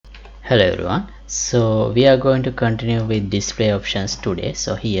Hello everyone, so we are going to continue with display options today.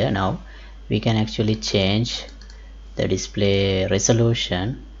 So here now we can actually change the display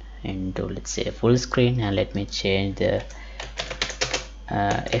resolution into, let's say, full screen, and let me change the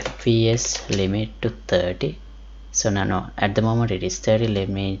FPS limit to 30. So no, at the moment it is 30. Let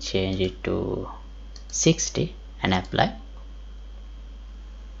me change it to 60 and apply,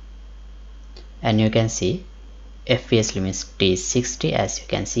 and you can see FPS limit is 60. As you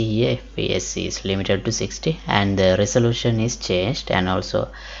can see here, FPS is limited to 60 and the resolution is changed, and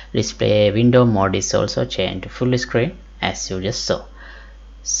also display window mode is also changed to full screen as you just saw.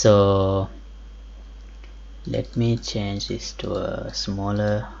 So let me change this to a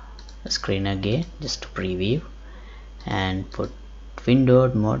smaller screen again, just to preview, and put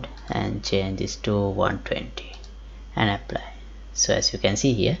windowed mode and change this to 120 and apply. So as you can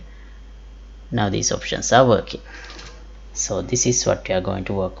see here, now these options are working. So this is what we are going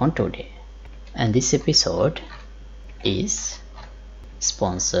to work on today, and this episode is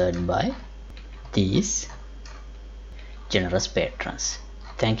sponsored by these generous patrons.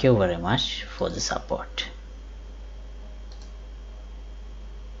 Thank you very much for the support.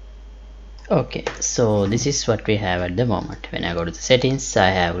 Okay, so this is what we have at the moment. When I go to the settings, I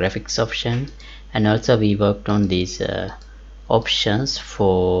have graphics option, and also we worked on these options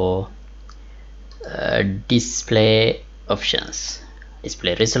for display options: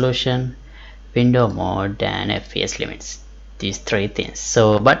 display resolution, window mode, and FPS limits. These three things.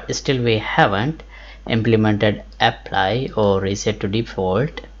 So but still we haven't implemented apply or reset to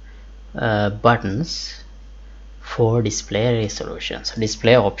default buttons for display resolutions,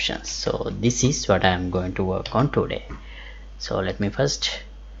 display options. So this is what I am going to work on today. So let me first,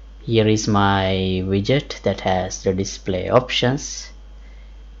 here is my widget that has the display options.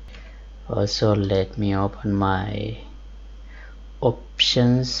 Also let me open my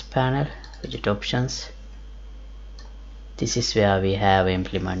options panel, widget options. This is where we have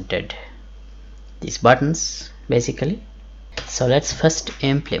implemented these buttons basically. So let's first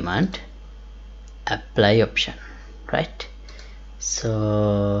implement apply option, right?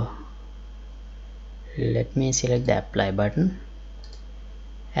 So let me select the apply button,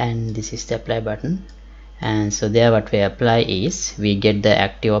 and this is the apply button. And so there what we apply is we get the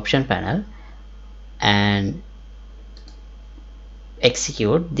active option panel and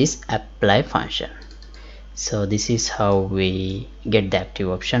execute this apply function. So this is how we get the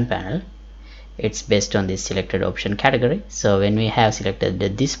active option panel. It's based on this selected option category. So when we have selected the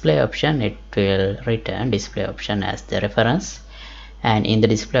display option, it will return display option as the reference, and in the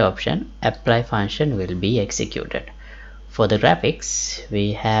display option apply function will be executed. For the graphics,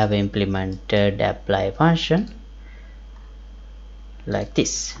 we have implemented apply function like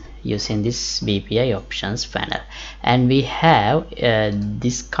this using this BPI options panel, and we have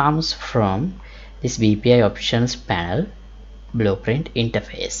this comes from this BPI options panel blueprint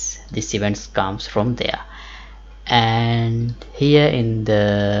interface. This event comes from there, and here in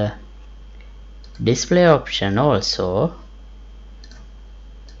the display option also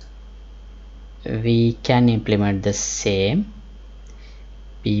we can implement the same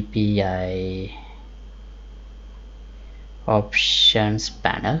BPI options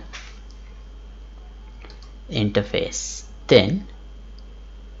panel interface. Then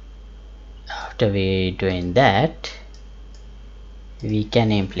after we doing that, we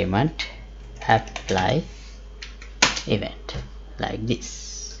can implement apply event like this.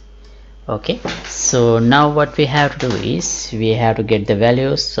 Okay, so now what we have to do is we have to get the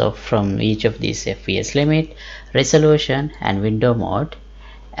values from each of these FPS limit, resolution, and window mode,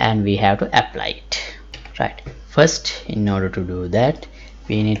 and we have to apply it, right? First, in order to do that,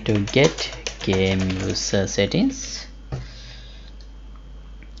 we need to get game user settings.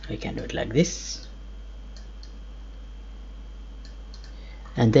 We can do it like this,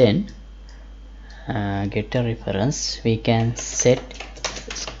 and then get a reference. We can set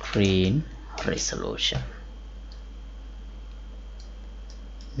screen resolution.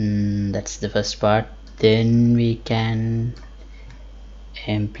 That's the first part. Then we can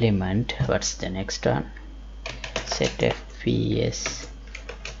implement, what's the next one? Set FPS,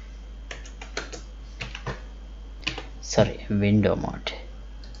 sorry, window mode.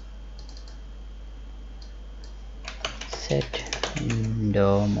 Set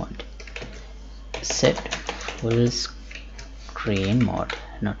window mode, set full screen mode,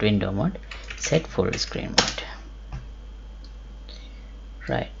 not window mode, set full screen mode,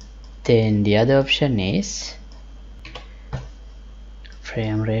 right? Then the other option is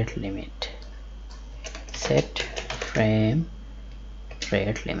frame rate limit, set frame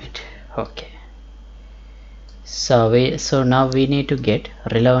rate limit. Okay, So now we need to get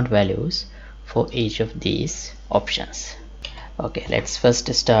relevant values for each of these options. Okay, let's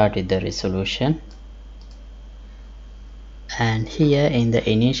first start with the resolution, and here in the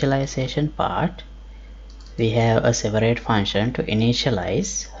initialization part we have a separate function to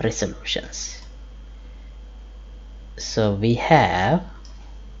initialize resolutions. So we have,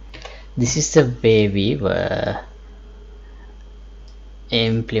 this is the way we were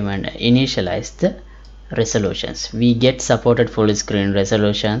initialize the resolutions. We get supported full screen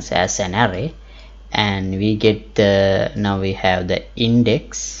resolutions as an array, and we get the, now we have the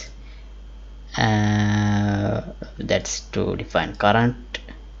index, that's to define current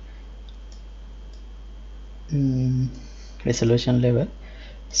resolution level.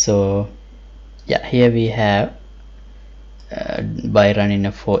 So yeah, here we have by running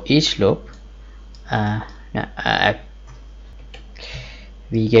a for each loop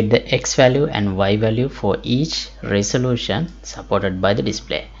we get the x value and y value for each resolution supported by the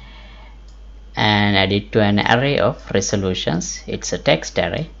display, and add it to an array of resolutions. It's a text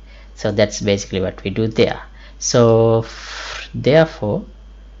array, so that's basically what we do there. So therefore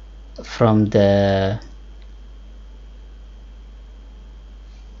from the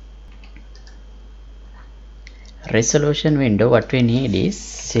resolution window, what we need is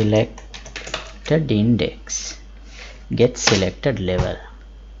selected index, get selected level.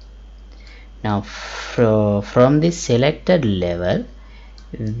 Now from this selected level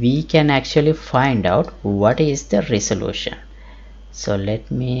we can actually find out what is the resolution. So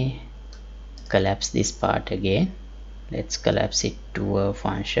let me collapse this part again. Let's collapse it to a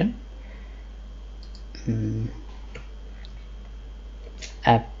function.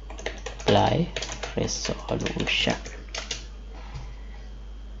 Apply resolution.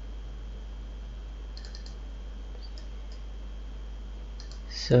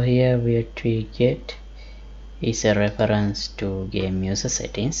 So here what we get is a reference to game user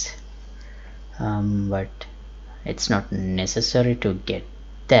settings, but it's not necessary to get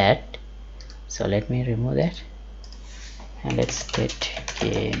that. So let me remove that, and let's get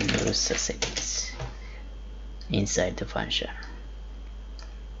game user settings inside the function.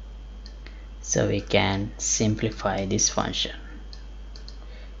 So we can simplify this function.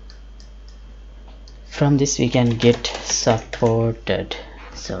 From this we can get supported,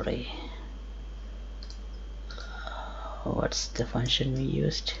 what's the function we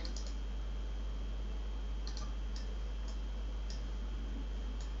used?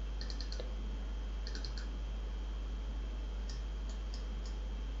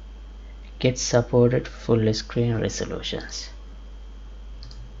 Get supported full screen resolutions.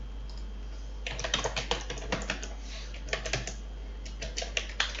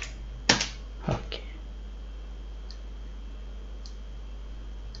 Okay.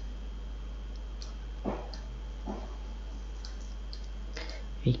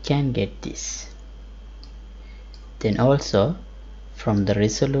 We can get this. Then also from the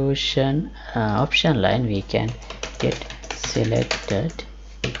resolution option line we can get selected.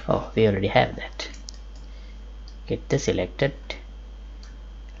 Oh, we already have that. Get the selected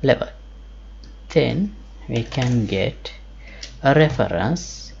level. Then we can get a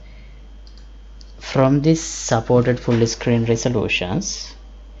reference from this supported full screen resolutions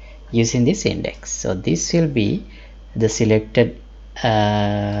using this index. So this will be the selected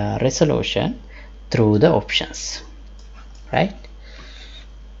resolution through the options, right?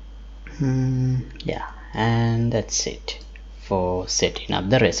 Yeah, and that's it for setting up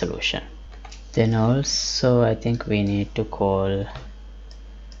the resolution. Then also I think we need to call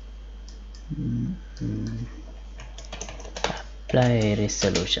apply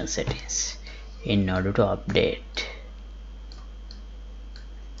resolution settings in order to update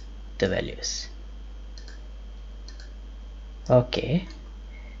the values. Okay,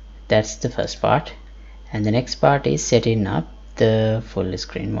 that's the first part, and the next part is setting up the full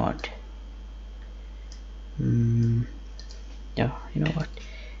screen mode. Yeah, you know what,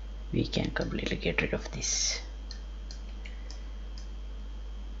 we can completely get rid of this.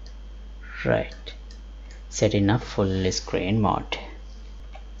 Right, setting up full screen mode.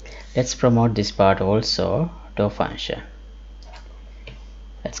 Let's promote this part also to a function.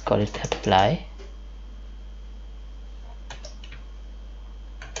 Let's call it apply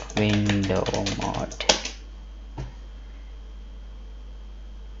window mode.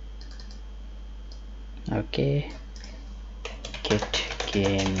 Okay, get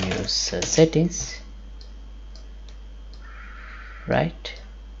game user settings. Right,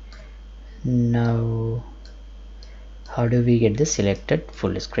 now how do we get the selected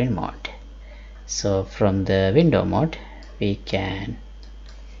full screen mode? So from the window mode we can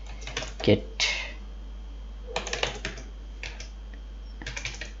get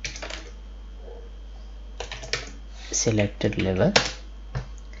selected level.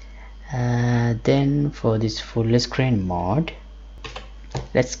 Then for this full screen mode,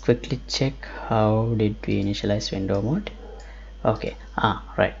 let's quickly check how did we initialize window mode. Okay,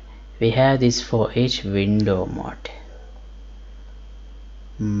 right, we have this for each window mode.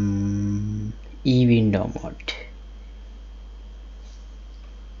 window mode,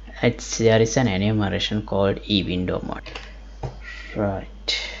 there is an enumeration called window mode.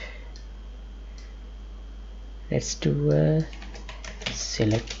 Right, let's do a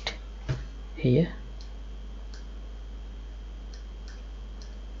select here.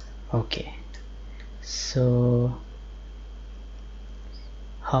 Okay, so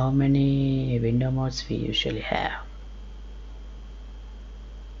how many window modes we usually have?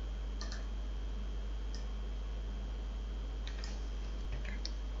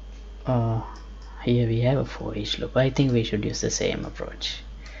 Here we have a for each loop. I think we should use the same approach.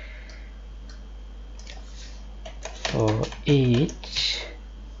 For each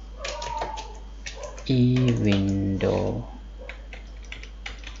window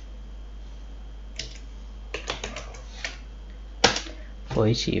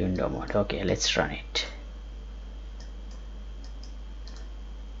mode. Okay, let's run it.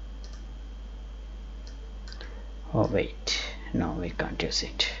 Oh wait, no, we can't use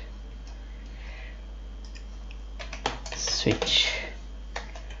it. Switch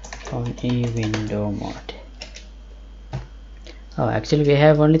on window mode. Oh, actually we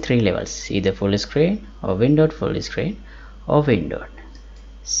have only 3 levels, either full screen or windowed full screen or windowed.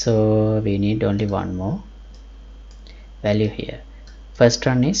 So we need only one more value here. First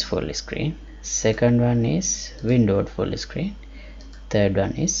one is full screen, second one is windowed full screen, third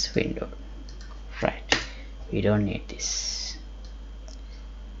one is windowed. Right, we don't need this.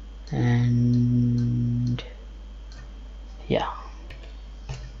 And yeah,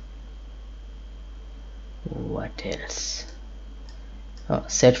 what else? Oh,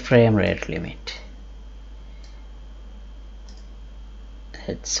 set frame rate limit.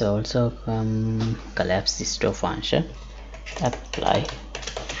 Let's also collapse this to function. Apply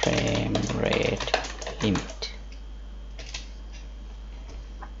frame rate limit.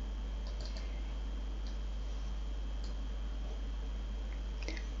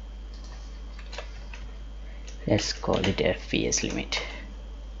 Let's call it FPS limit,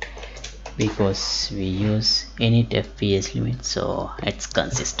 because we use init FPS limit, so it's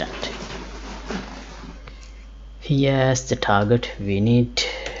consistent. Here as the target we need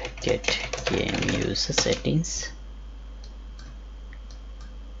get game user settings.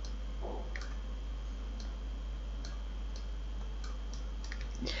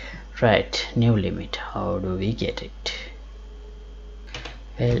 Right, new limit. How do we get it?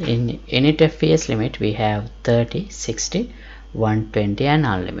 Well, in init FPS limit we have 30, 60, 120 and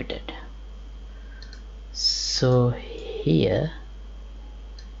unlimited. So here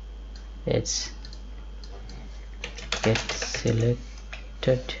let's get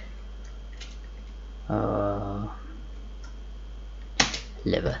selected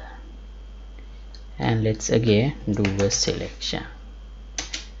level, and let's again do a selection.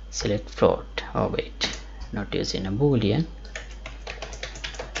 Select float. Oh wait, not using a boolean.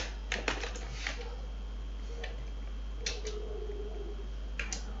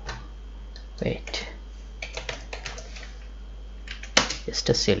 Wait, just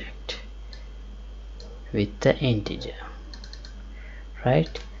a select with the integer.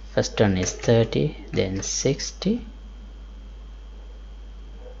 Right, first one is 30, then 60,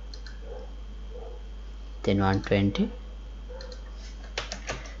 then 120.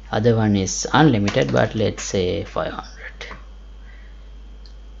 Other one is unlimited, but let's say 500,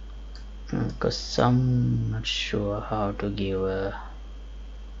 because I'm not sure how to give a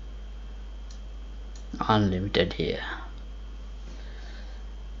unlimited here.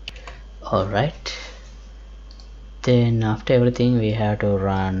 Alright, then after everything we have to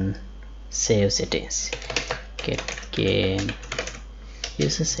run save settings. Get game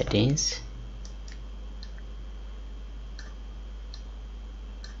user settings,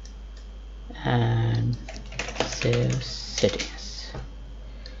 and save settings.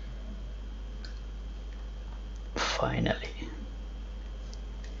 Finally,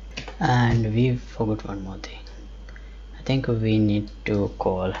 and we forgot one more thing. I think we need to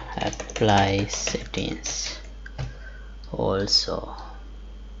call apply settings also.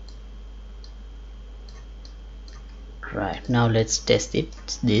 Right, now let's test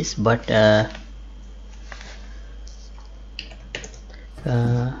this, but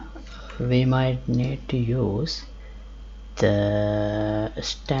we might need to use the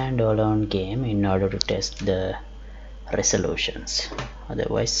standalone game in order to test the resolutions.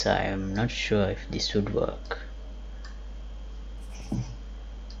 Otherwise I am not sure if this would work.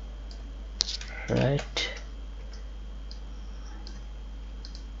 right.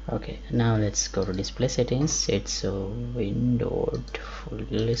 Okay, now let's go to display settings. It's a windowed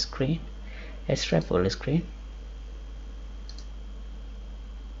full screen. Let's try full screen.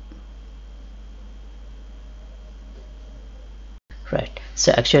 Right,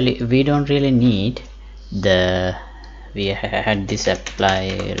 so actually we don't really need the, we had this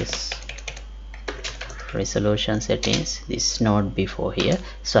apply resolution settings, this node before here,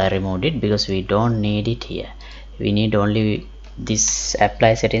 so I removed it because we don't need it here. We need only this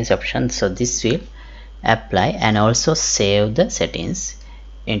apply settings option, so this will apply and also save the settings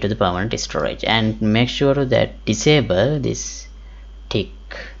into the permanent storage, and make sure that disable this tick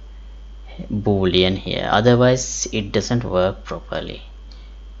boolean here, otherwise it doesn't work properly.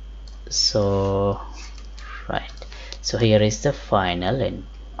 So right, so here is the final and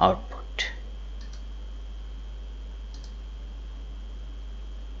output.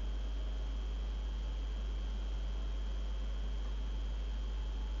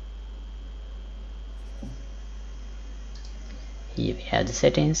 Here we have the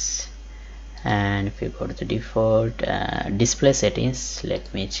settings, and if you go to the default display settings,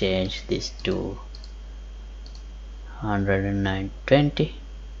 let me change this to 10920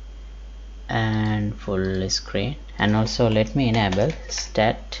 and full screen, and also let me enable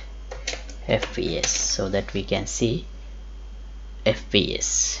stat FPS so that we can see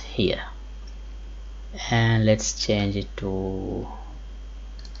FPS here, and let's change it to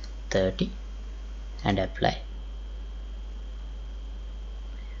 30 and apply.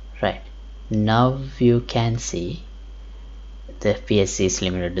 Right, now you can see the FPS is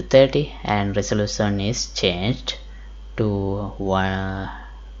limited to 30 and resolution is changed to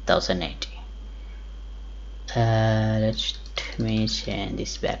 1080. Let me change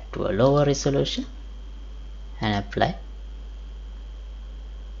this back to a lower resolution and apply,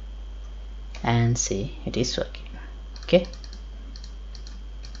 and see it is working. Okay,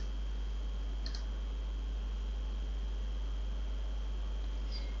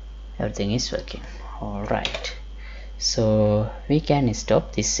 everything is working. All right, so we can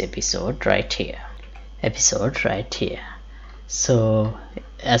stop this episode right here. So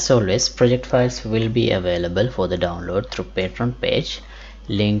as always, project files will be available for the download through Patreon page.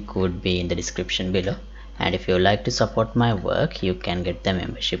 Link would be in the description below, and if you like to support my work, you can get the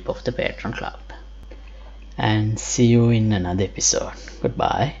membership of the Patreon club. And see you in another episode.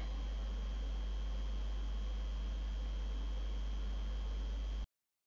 Goodbye.